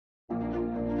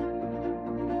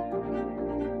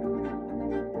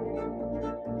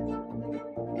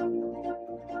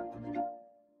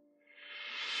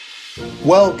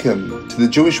Welcome to the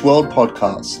Jewish World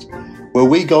Podcast, where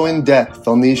we go in depth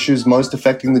on the issues most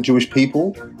affecting the Jewish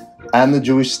people and the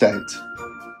Jewish state.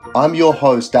 I'm your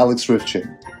host, Alex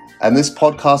Rifchin, and this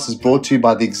podcast is brought to you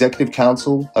by the Executive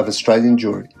Council of Australian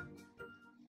Jewry.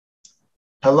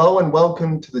 Hello and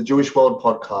welcome to the Jewish World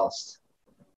Podcast.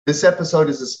 This episode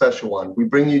is a special one. We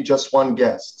bring you just one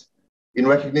guest in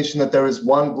recognition that there is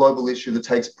one global issue that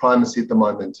takes primacy at the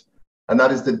moment, and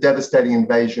that is the devastating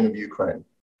invasion of Ukraine.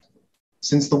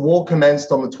 Since the war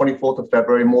commenced on the 24th of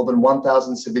February, more than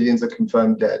 1,000 civilians are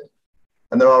confirmed dead,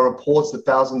 and there are reports that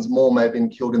thousands more may have been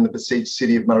killed in the besieged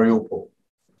city of Mariupol.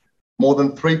 More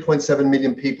than 3.7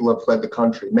 million people have fled the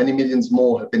country. Many millions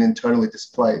more have been internally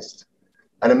displaced,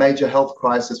 and a major health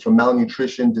crisis from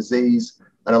malnutrition, disease,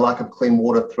 and a lack of clean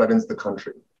water threatens the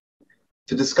country.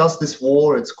 To discuss this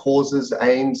war, its causes,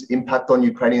 aims, impact on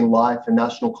Ukrainian life and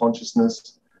national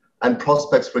consciousness, and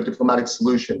prospects for a diplomatic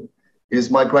solution, it is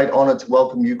my great honor to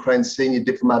welcome Ukraine's senior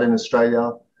diplomat in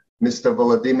Australia, Mr.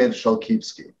 Volodymyr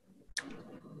Shalkivsky.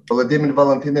 Volodymyr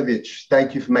Valentinovich,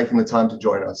 thank you for making the time to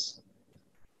join us.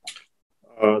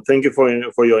 Thank you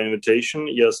for your invitation.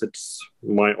 Yes, it's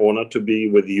my honor to be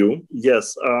with you.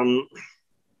 Yes,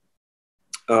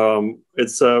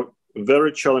 it's a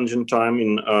very challenging time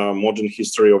in modern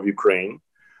history of Ukraine.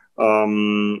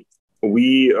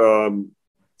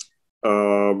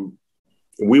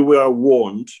 We were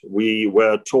warned, we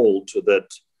were told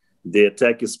that the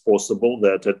attack is possible,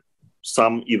 that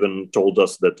some even told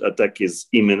us that attack is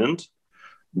imminent,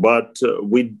 but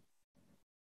we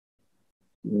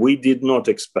did not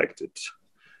expect it.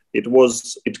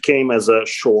 It came as a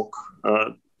shock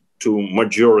to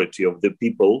majority of the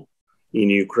people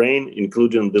in Ukraine,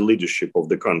 including the leadership of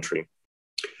the country,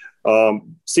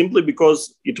 simply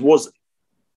because it was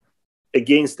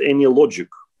against any logic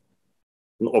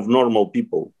of normal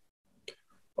people.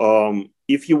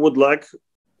 If you would like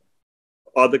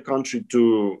other country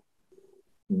to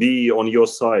be on your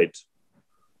side,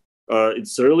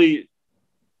 it's really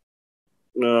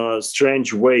a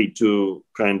strange way to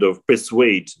kind of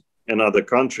persuade another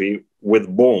country with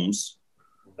bombs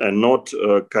and not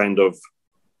kind of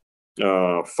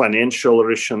financial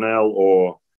rationale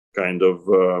or kind of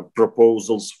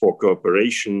proposals for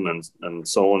cooperation and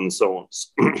so on and so on.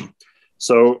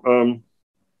 So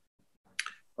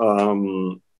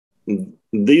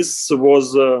this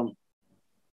was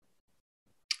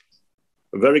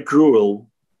very cruel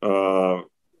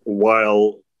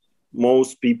while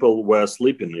most people were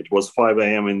sleeping. It was 5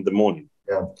 a.m. in the morning.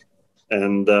 Yeah.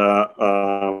 And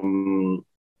the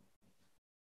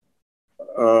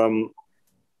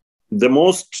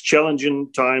most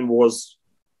challenging time was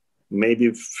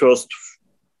maybe first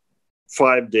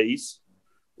 5 days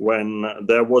when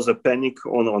there was a panic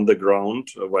on the ground,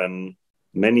 when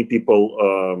many people,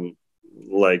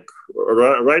 right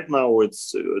now,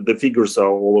 it's the figures are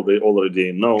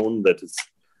already known that it's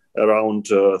around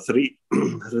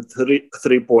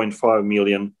 3.5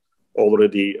 million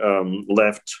already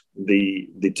left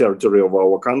the territory of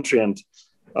our country, and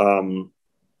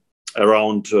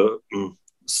around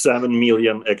 7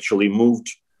 million actually moved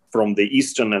from the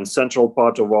eastern and central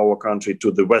part of our country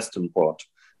to the western part,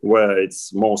 where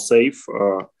it's more safe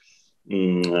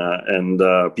and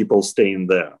people staying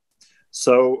there.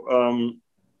 So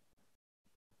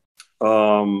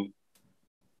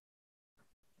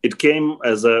it came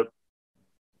as a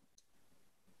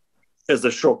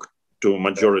shock to a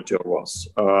majority of us,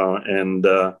 and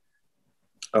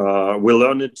we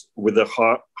learned it with a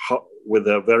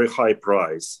very high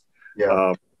price.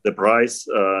 Yeah. The price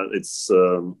it's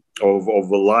of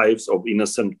the lives of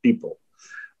innocent people.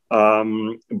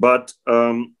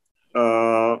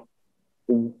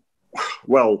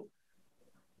 Well,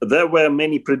 there were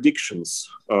many predictions,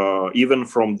 even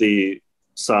from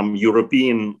some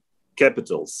European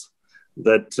capitals,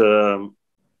 that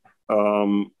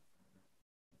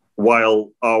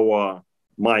while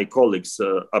my colleagues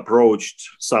approached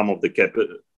some of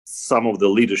the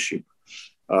leadership,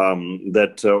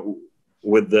 that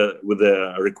with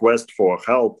the request for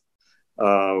help,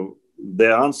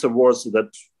 the answer was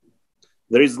that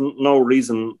there is no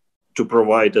reason to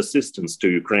provide assistance to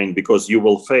Ukraine because you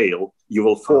will fall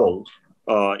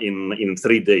in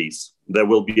 3 days. There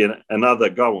will be another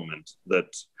government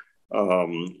that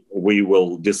we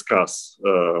will discuss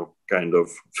kind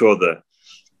of further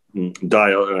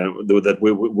that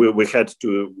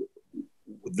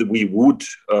we would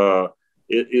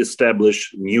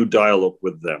establish new dialogue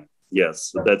with them.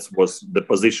 Yes, that was the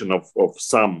position of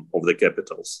some of the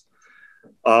capitals.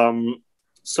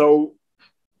 So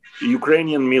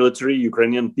Ukrainian military,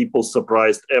 Ukrainian people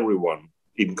surprised everyone,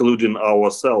 including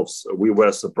ourselves. We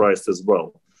were surprised as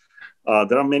well.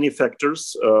 There are many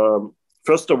factors.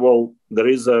 First of all, there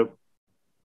is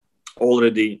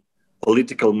already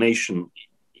political nation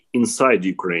inside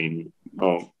Ukraine,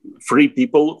 free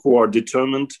people who are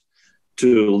determined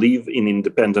to live in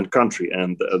independent country,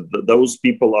 and those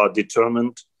people are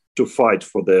determined to fight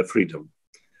for their freedom.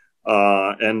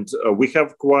 And we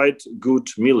have quite good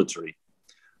military.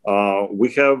 We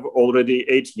have already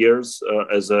 8 years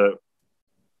as a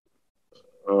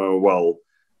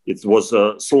it was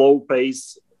a slow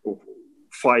pace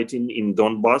fighting in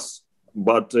Donbass,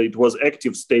 but it was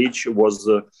active stage was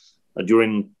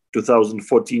during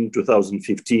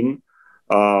 2014-2015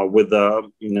 with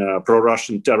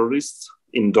pro-Russian terrorists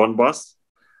in Donbass.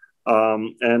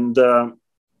 And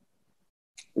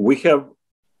we have,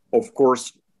 of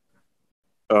course,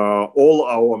 all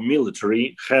our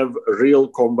military have real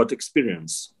combat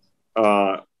experience.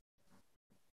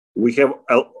 We have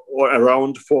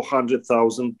around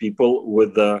 400,000 people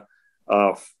with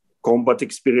combat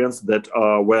experience that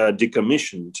were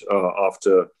decommissioned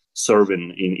after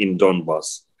serving in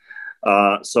Donbass.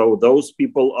 So those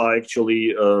people are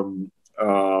actually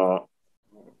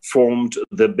formed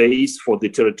the base for the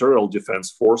territorial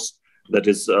defense force that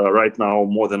is right now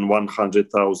more than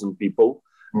 100,000 people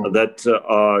that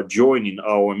are joining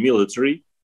our military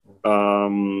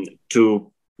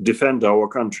to defend our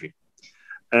country.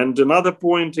 And another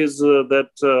point is that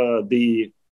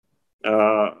the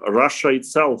Russia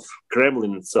itself,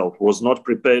 Kremlin itself, was not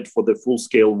prepared for the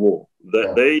full-scale war.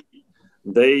 Their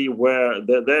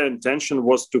intention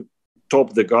was to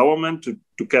top the government, to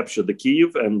capture the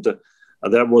Kyiv, and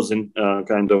there was a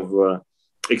kind of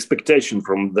expectation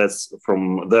from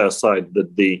their side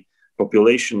that the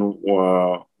population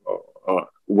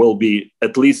will be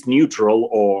at least neutral,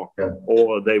 or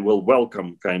they will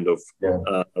welcome kind of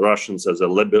Russians as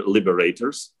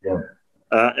liberators.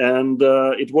 And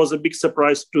it was a big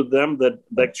surprise to them that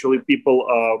actually people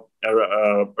are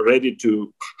ready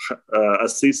to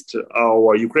assist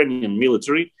our Ukrainian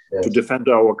military to defend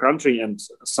our country, and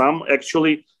some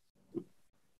actually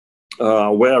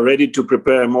were ready to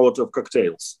prepare Molotov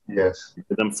cocktails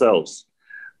themselves.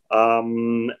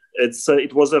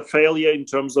 It was a failure in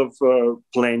terms of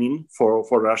planning for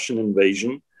Russian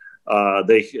invasion.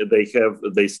 They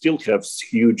still have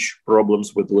huge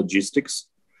problems with logistics.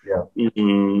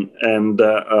 And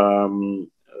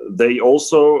they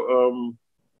also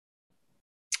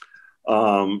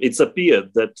it's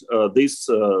appeared that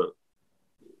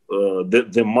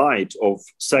the might of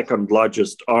second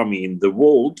largest army in the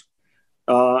world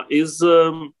is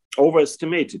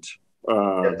overestimated.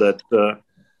 That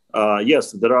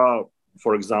yes, there are,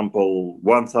 for example,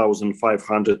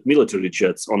 1,500 military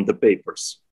jets on the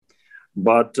papers,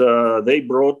 but they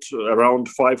brought around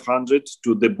 500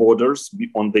 to the borders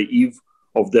on the eve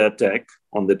of the attack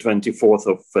on the 24th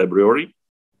of February.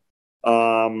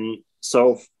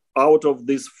 So out of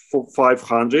these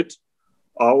 500,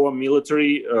 our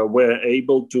military were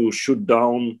able to shoot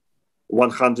down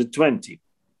 120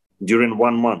 during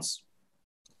 1 month.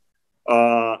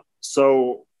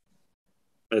 So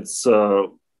it's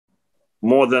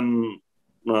more than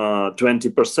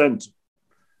 20%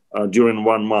 during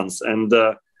 1 month. And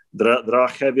there are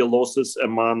heavy losses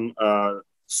among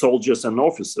soldiers and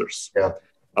officers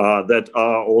that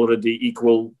are already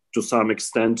equal to some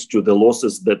extent to the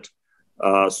losses that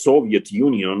Soviet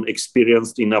Union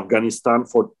experienced in Afghanistan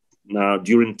for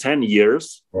during 10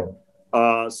 years.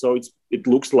 So it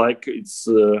looks like it's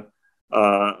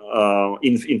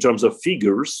in terms of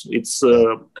figures, it's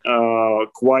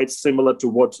quite similar to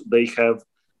what they have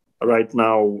right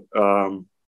now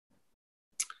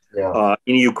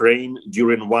in Ukraine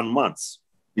during 1 month.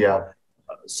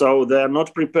 So they're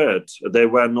not prepared. They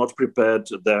were not prepared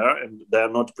there, and they're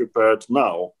not prepared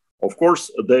now. Of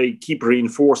course, they keep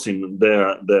reinforcing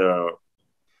their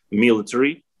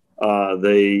military.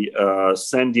 They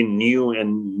send in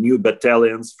new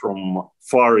battalions from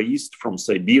Far East, from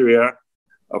Siberia,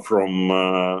 from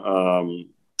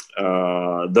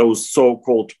those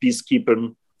so-called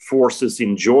peacekeeping forces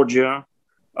in Georgia,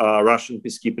 Russian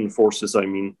peacekeeping forces, I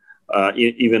mean,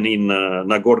 even in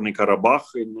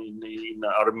Nagorno-Karabakh in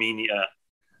Armenia.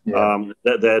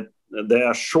 That they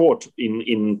are short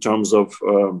in terms of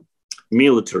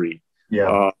military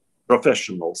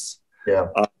professionals.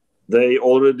 They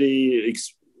already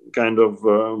kind of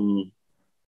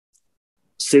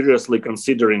seriously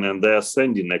considering, and they are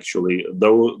sending actually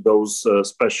those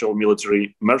special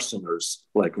military mercenaries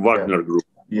like Wagner Group.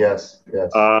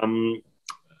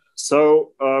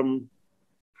 So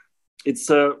it's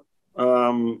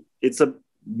a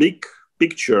big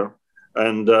picture,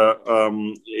 and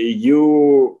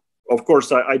you of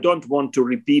course, I don't want to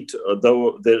repeat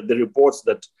the reports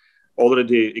that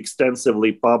already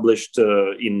extensively published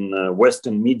in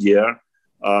Western media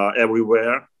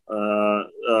everywhere.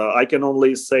 I can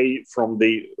only say from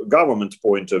the government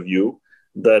point of view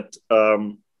that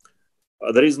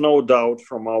there is no doubt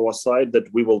from our side that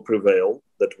we will prevail,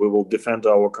 that we will defend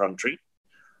our country.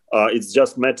 It's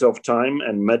just matter of time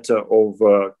and matter of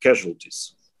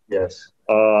casualties. Yes.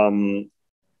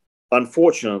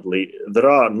 Unfortunately, there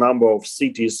are a number of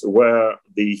cities where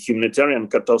the humanitarian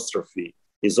catastrophe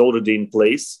is already in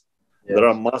place. Yes. There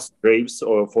are mass graves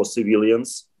for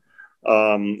civilians.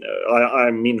 I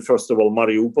mean, first of all,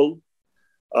 Mariupol.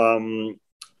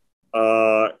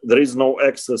 There is no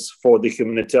access for the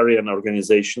humanitarian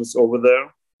organizations over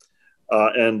there.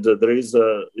 And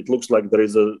it looks like there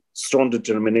is a strong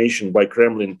determination by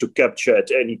Kremlin to capture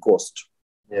at any cost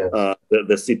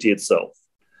the city itself.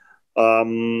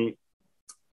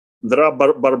 There are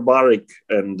barbaric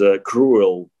and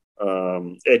cruel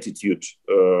attitude,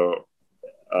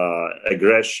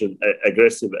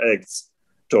 aggressive acts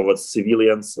towards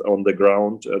civilians on the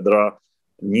ground. There are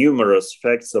numerous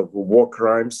facts of war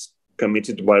crimes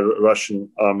committed by Russian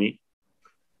army.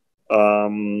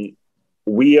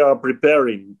 We are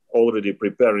already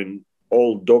preparing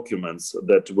all documents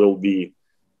that will be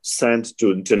sent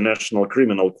to international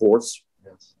criminal courts.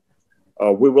 Yes.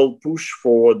 We will push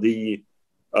for the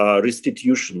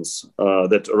restitutions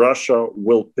that Russia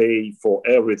will pay for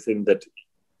everything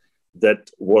that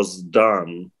was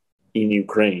done in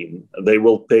Ukraine. They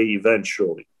will pay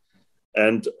eventually.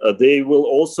 And they will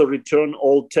also return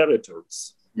all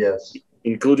territories, yes,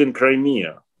 including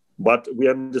Crimea. But we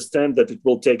understand that it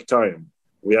will take time.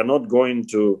 We are not going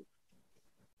to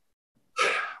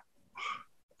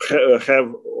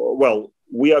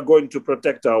we are going to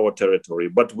protect our territory,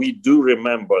 but we do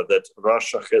remember that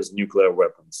Russia has nuclear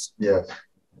weapons. Yes.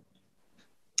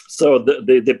 So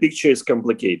the picture is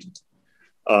complicated,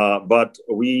 but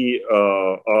we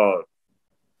are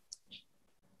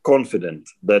confident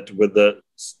that with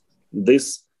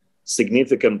this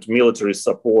significant military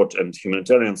support and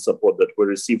humanitarian support that we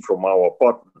receive from our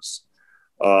partners,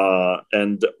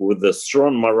 and with the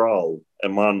strong morale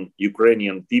among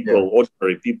Ukrainian people,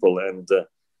 ordinary people, and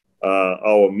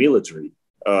our military,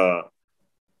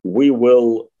 we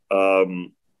will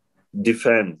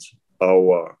defend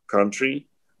our country.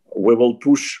 We will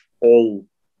push all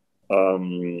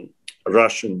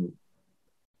Russian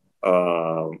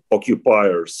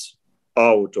occupiers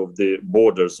out of the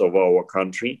borders of our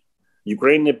country.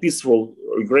 Ukraine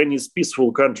is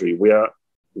peaceful country.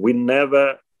 We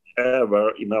never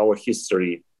ever in our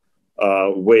history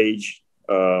wage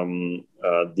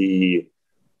the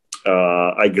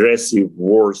aggressive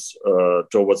wars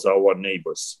towards our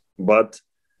neighbors, but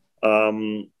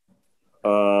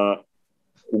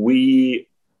we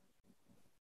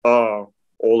are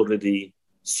already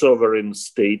sovereign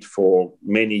state for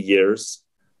many years.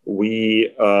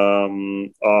 We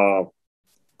are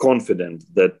confident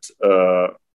that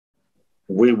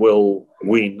we will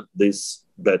win this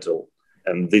battle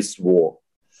and this war.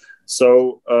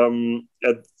 So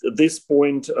at this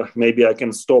point, maybe I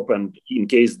can stop, and in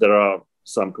case there are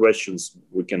some questions,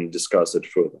 we can discuss it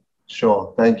further.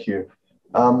 Sure, thank you.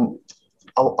 I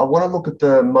want to look at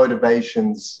the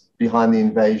motivations behind the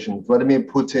invasion. Vladimir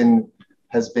Putin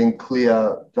has been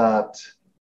clear that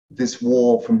this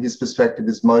war, from his perspective,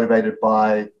 is motivated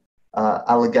by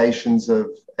allegations of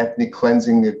ethnic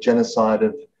cleansing, of genocide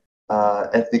of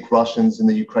ethnic Russians in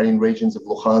the Ukrainian regions of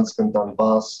Luhansk and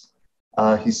Donbass.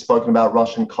 He's spoken about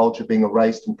Russian culture being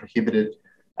erased and prohibited,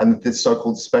 and that this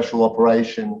so-called special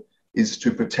operation is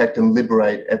to protect and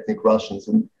liberate ethnic Russians.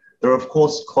 And there are, of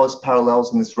course, close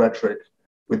parallels in this rhetoric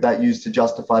with that used to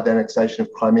justify the annexation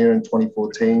of Crimea in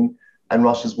 2014 and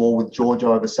Russia's war with Georgia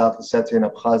over South Ossetia and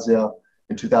Abkhazia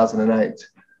in 2008.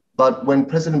 But when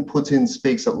President Putin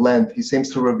speaks at length, he seems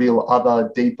to reveal other,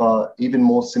 deeper, even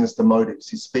more sinister motives.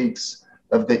 He speaks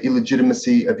of the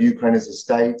illegitimacy of Ukraine as a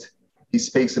state. He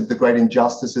speaks of the great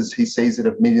injustices he sees it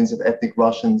of millions of ethnic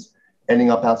Russians ending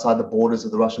up outside the borders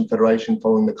of the Russian Federation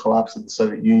following the collapse of the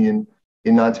Soviet Union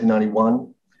in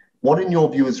 1991. What, in your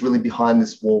view, is really behind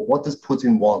this war? What does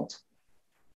Putin want?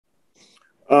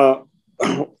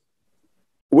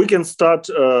 We can start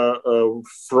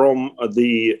from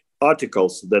the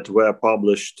articles that were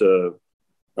published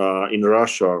in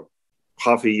Russia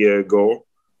half a year ago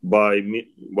by,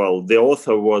 the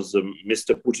author was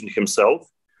Mr. Putin himself,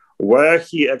 where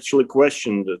he actually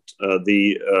questioned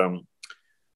the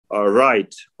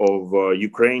right of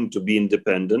Ukraine to be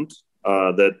independent,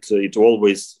 that it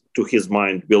always, to his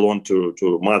mind, belonged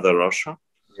to Mother Russia.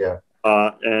 Yeah.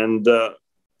 And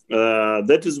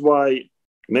that is why,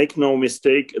 make no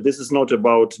mistake, this is not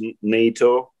about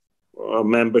NATO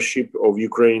membership of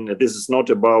Ukraine. This is not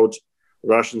about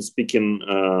Russian-speaking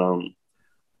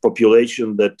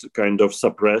population that kind of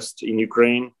suppressed in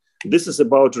Ukraine. This is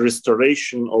about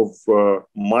restoration of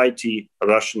mighty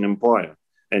Russian Empire.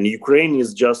 And Ukraine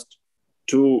is just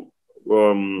too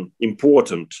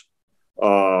important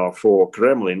for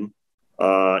Kremlin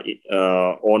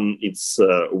on its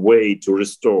way to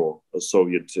restore a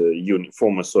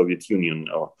former Soviet Union.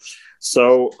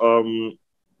 So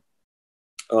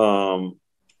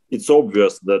it's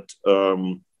obvious that,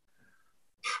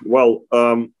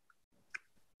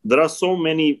 there are so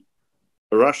many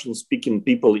Russian-speaking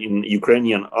people in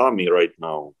Ukrainian army right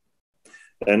now.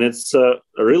 And it's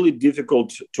really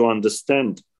difficult to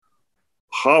understand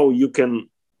how you can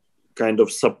kind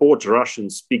of support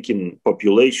Russian-speaking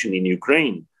population in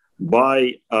Ukraine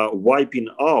by wiping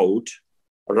out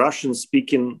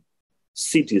Russian-speaking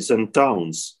cities and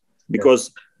towns,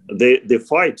 because the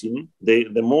fighting,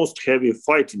 the most heavy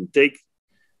fighting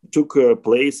took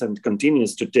place and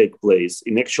continues to take place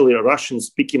in actually a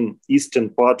Russian-speaking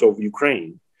eastern part of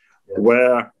Ukraine,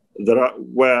 where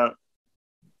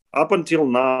up until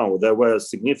now there were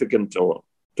significant, or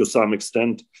to some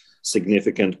extent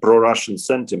significant, pro-Russian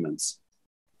sentiments.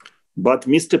 But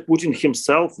Mr. Putin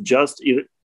himself just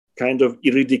kind of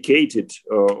eradicated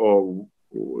or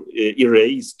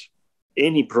erased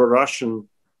any pro-Russian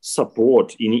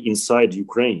support inside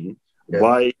Ukraine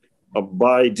by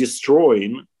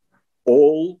destroying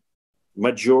all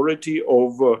majority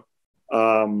of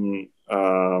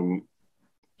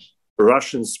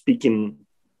Russian-speaking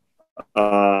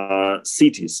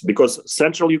cities, because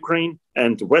central Ukraine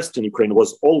and western Ukraine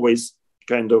was always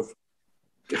kind of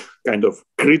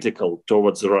critical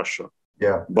towards Russia.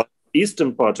 Yeah. But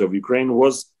eastern part of Ukraine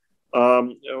was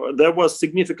there was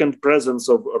significant presence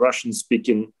of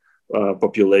Russian-speaking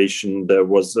population. There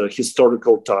was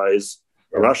historical ties,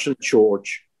 Russian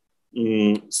church.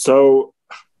 So,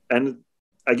 and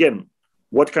again,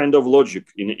 what kind of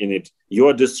logic in it? You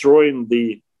are destroying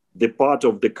the part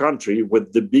of the country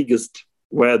with the biggest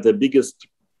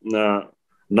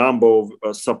number of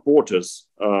supporters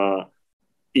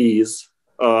is,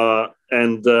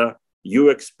 and you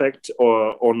expect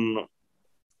on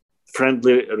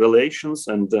friendly relations,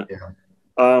 and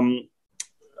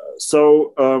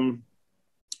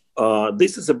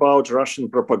this is about Russian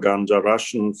propaganda,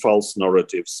 Russian false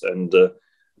narratives, and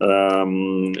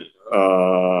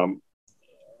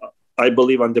I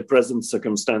believe under present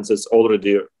circumstances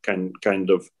already can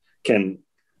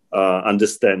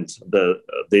understand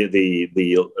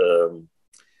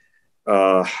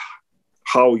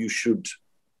how you should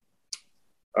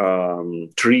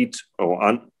treat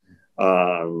or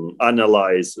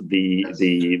analyze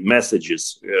the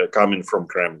messages coming from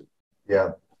Kremlin.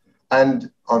 Yeah. And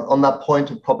on that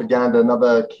point of propaganda,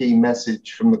 another key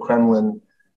message from the Kremlin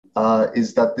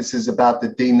is that this is about the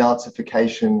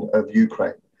denazification of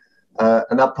Ukraine.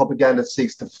 And that propaganda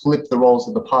seeks to flip the roles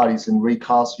of the parties and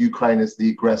recast Ukraine as the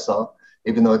aggressor,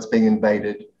 even though it's being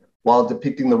invaded, while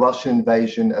depicting the Russian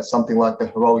invasion as something like the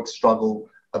heroic struggle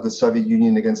of the Soviet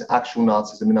Union against actual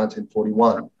Nazism in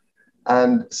 1941.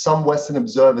 And some Western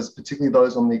observers, particularly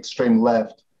those on the extreme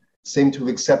left, seem to have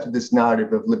accepted this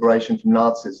narrative of liberation from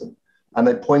Nazism. And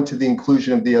they point to the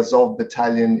inclusion of the Azov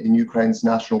battalion in Ukraine's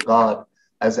National Guard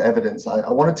as evidence.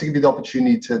 I wanted to give you the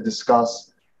opportunity to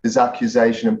discuss this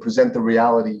accusation and present the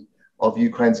reality of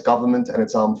Ukraine's government and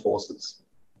its armed forces.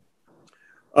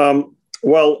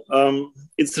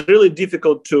 It's really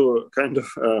difficult to kind of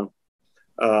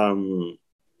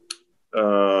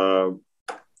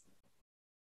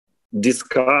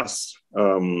discuss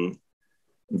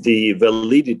the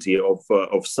validity of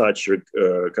such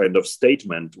kind of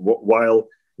statement while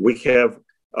we have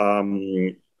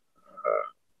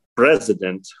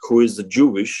president who is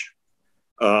Jewish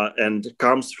and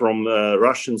comes from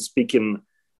Russian-speaking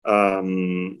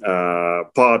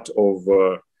part of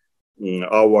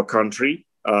our country,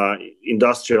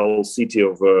 industrial city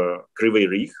of Kryvyi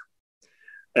Rih,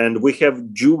 and we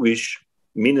have Jewish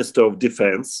Minister of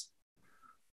Defense.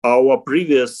 Our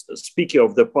previous Speaker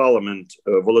of the Parliament,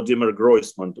 Volodymyr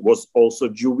Groysman, was also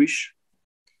Jewish.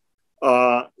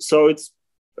 So it's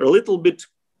a little bit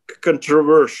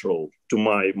controversial to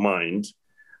my mind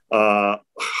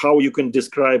how you can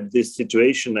describe this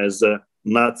situation as a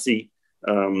Nazi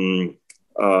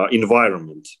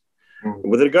environment. Mm-hmm.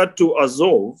 With regard to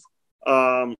Azov,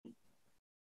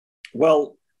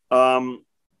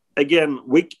 again,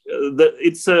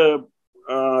 it's a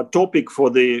topic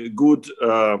for the good,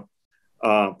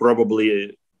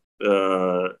 probably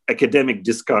academic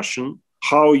discussion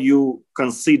how you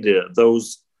consider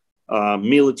those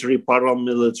military,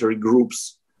 paramilitary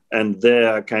groups and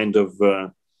their kind of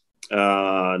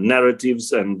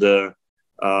narratives and their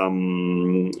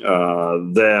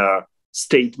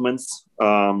statements.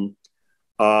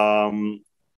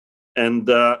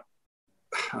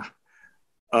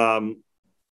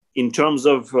 In terms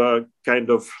of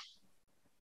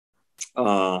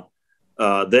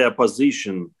their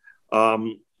position,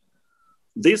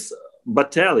 this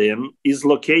battalion is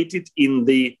located in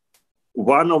the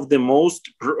one of the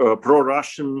most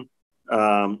pro-Russian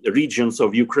regions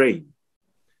of Ukraine,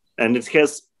 and it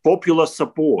has popular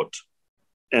support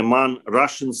among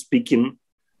Russian-speaking,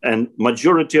 and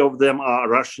majority of them are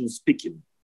Russian-speaking.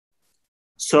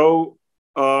 So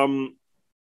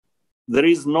there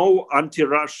is no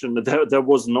anti-Russian, there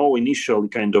was no initial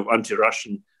kind of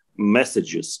anti-Russian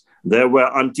messages. There were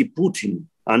anti-Putin,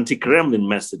 anti-Kremlin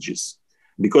messages,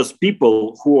 because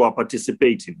people who are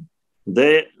participating,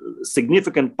 the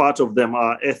significant part of them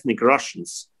are ethnic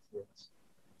Russians.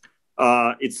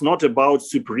 It's not about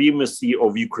supremacy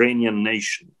of Ukrainian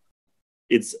nation.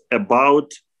 It's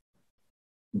about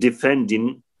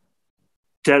defending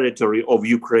territory of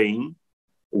Ukraine,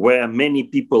 where many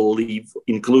people live,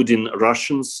 including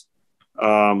Russians,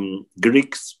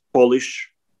 Greeks,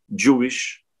 Polish,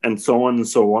 Jewish, and so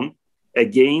on,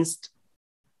 against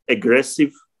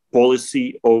aggressive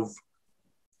policy of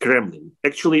Kremlin.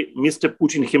 Actually, Mr.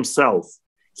 Putin himself,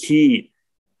 he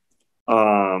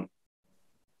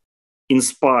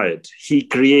inspired, he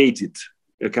created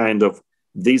a kind of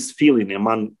this feeling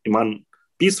among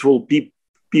peaceful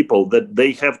people that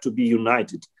they have to be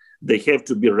united. They have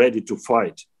to be ready to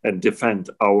fight and defend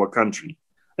our country.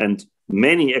 And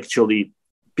many actually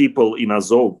people in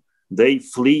Azov, they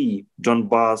flee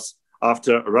Donbass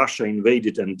after Russia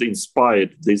invaded and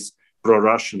inspired these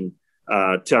pro-Russian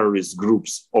terrorist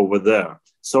groups over there.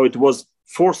 So it was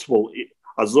forceful.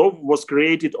 Azov was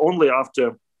created only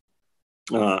after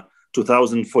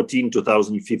 2014,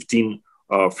 2015,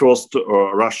 first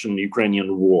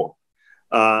Russian-Ukrainian war.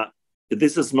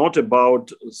 This is not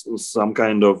about some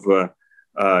kind of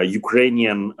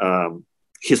Ukrainian,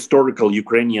 historical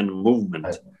Ukrainian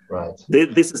movement. Right.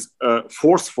 This is a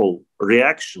forceful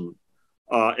reaction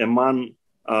among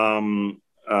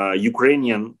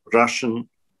Ukrainian, Russian,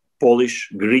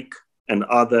 Polish, Greek, and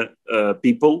other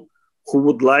people who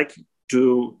would like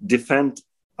to defend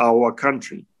our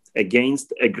country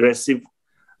against aggressive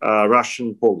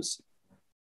Russian policy.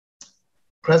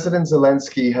 President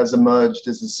Zelensky has emerged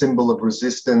as a symbol of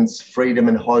resistance, freedom,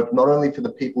 and hope, not only for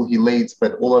the people he leads,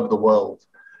 but all over the world.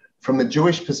 From the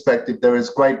Jewish perspective, there is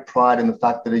great pride in the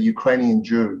fact that a Ukrainian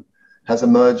Jew has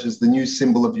emerged as the new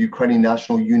symbol of Ukrainian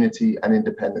national unity and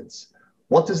independence.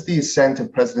 What does the ascent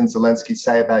of President Zelensky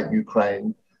say about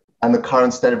Ukraine and the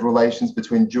current state of relations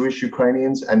between Jewish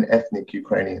Ukrainians and ethnic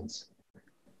Ukrainians?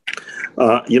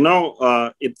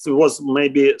 It was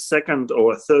maybe second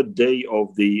or third day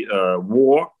of the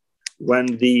war when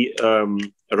the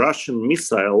Russian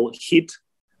missile hit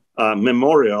a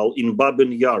memorial in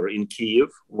Babyn Yar in Kiev,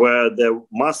 where the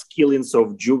mass killings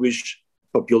of Jewish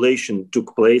population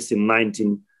took place in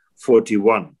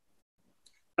 1941.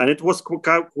 And it was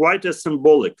quite a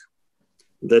symbolic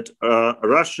that a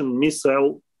Russian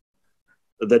missile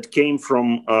that came from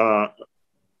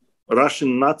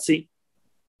Russian Nazi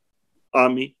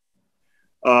army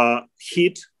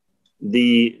hit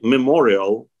the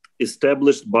memorial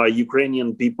established by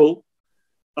Ukrainian people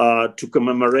to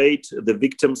commemorate the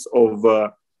victims of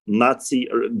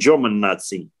German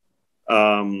Nazi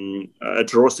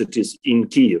atrocities in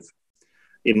Kiev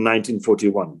in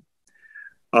 1941.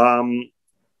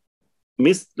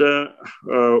 Mr.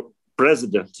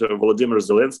 President Volodymyr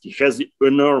Zelensky has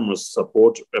enormous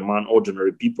support among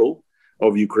ordinary people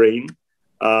of Ukraine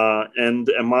and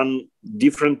among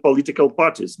different political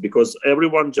parties, because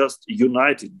everyone just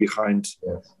united behind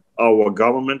our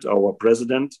government, our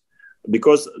president,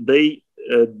 because they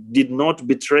did not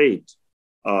betray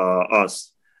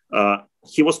us.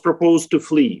 He was proposed to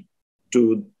flee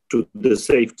to the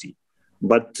safety,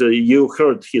 but you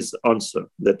heard his answer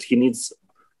that he needs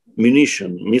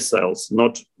missiles,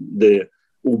 not the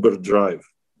Uber drive.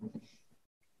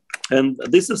 And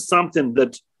this is something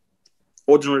that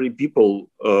ordinary people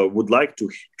would like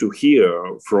to hear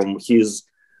from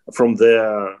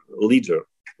their leader,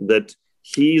 that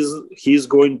he's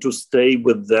going to stay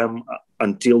with them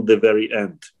until the very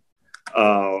end.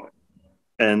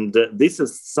 And this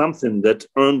is something that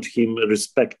earned him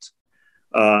respect.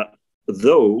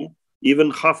 Though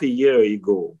even half a year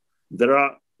ago,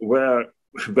 were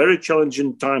very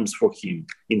challenging times for him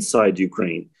inside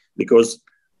Ukraine, because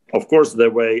of course, there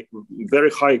were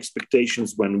very high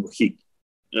expectations when he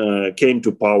came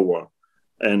to power.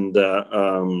 And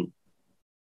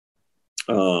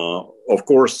of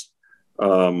course,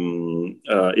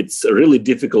 it's really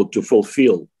difficult to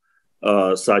fulfill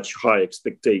such high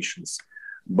expectations.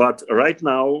 But right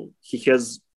now, he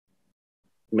has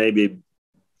maybe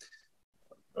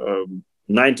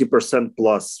 90%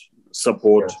 plus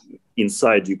support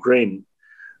inside Ukraine.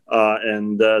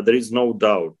 And there is no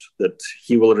doubt that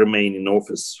he will remain in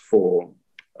office for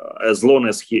as long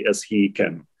as he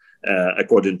can,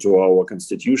 according to our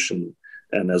constitution,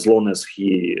 and as long as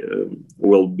he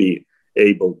will be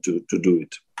able to do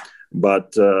it.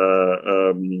 But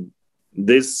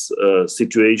this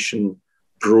situation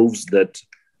proves that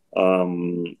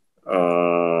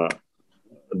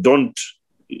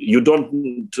you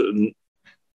don't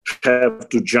have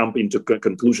to jump into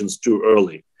conclusions too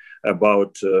early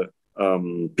about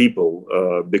people,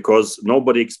 because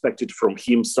nobody expected from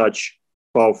him such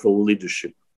powerful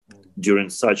leadership during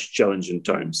such challenging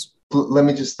times. Let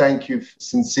me just thank you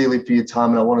sincerely for your time,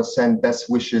 and I want to send best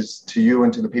wishes to you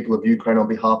and to the people of Ukraine on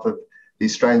behalf of the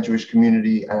Australian Jewish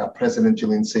community and our President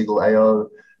Gillian Siegel AO,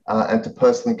 and to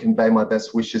personally convey my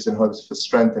best wishes and hopes for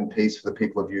strength and peace for the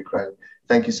people of Ukraine.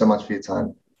 Thank you so much for your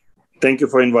time. Thank you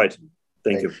for inviting me.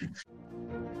 Thank you.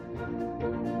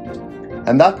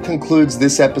 And that concludes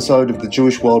this episode of the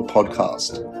Jewish World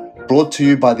Podcast, brought to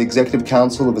you by the Executive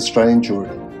Council of Australian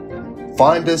Jewry.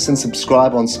 Find us and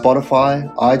subscribe on Spotify,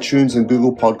 iTunes, and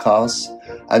Google Podcasts.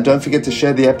 And don't forget to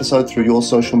share the episode through your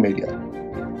social media.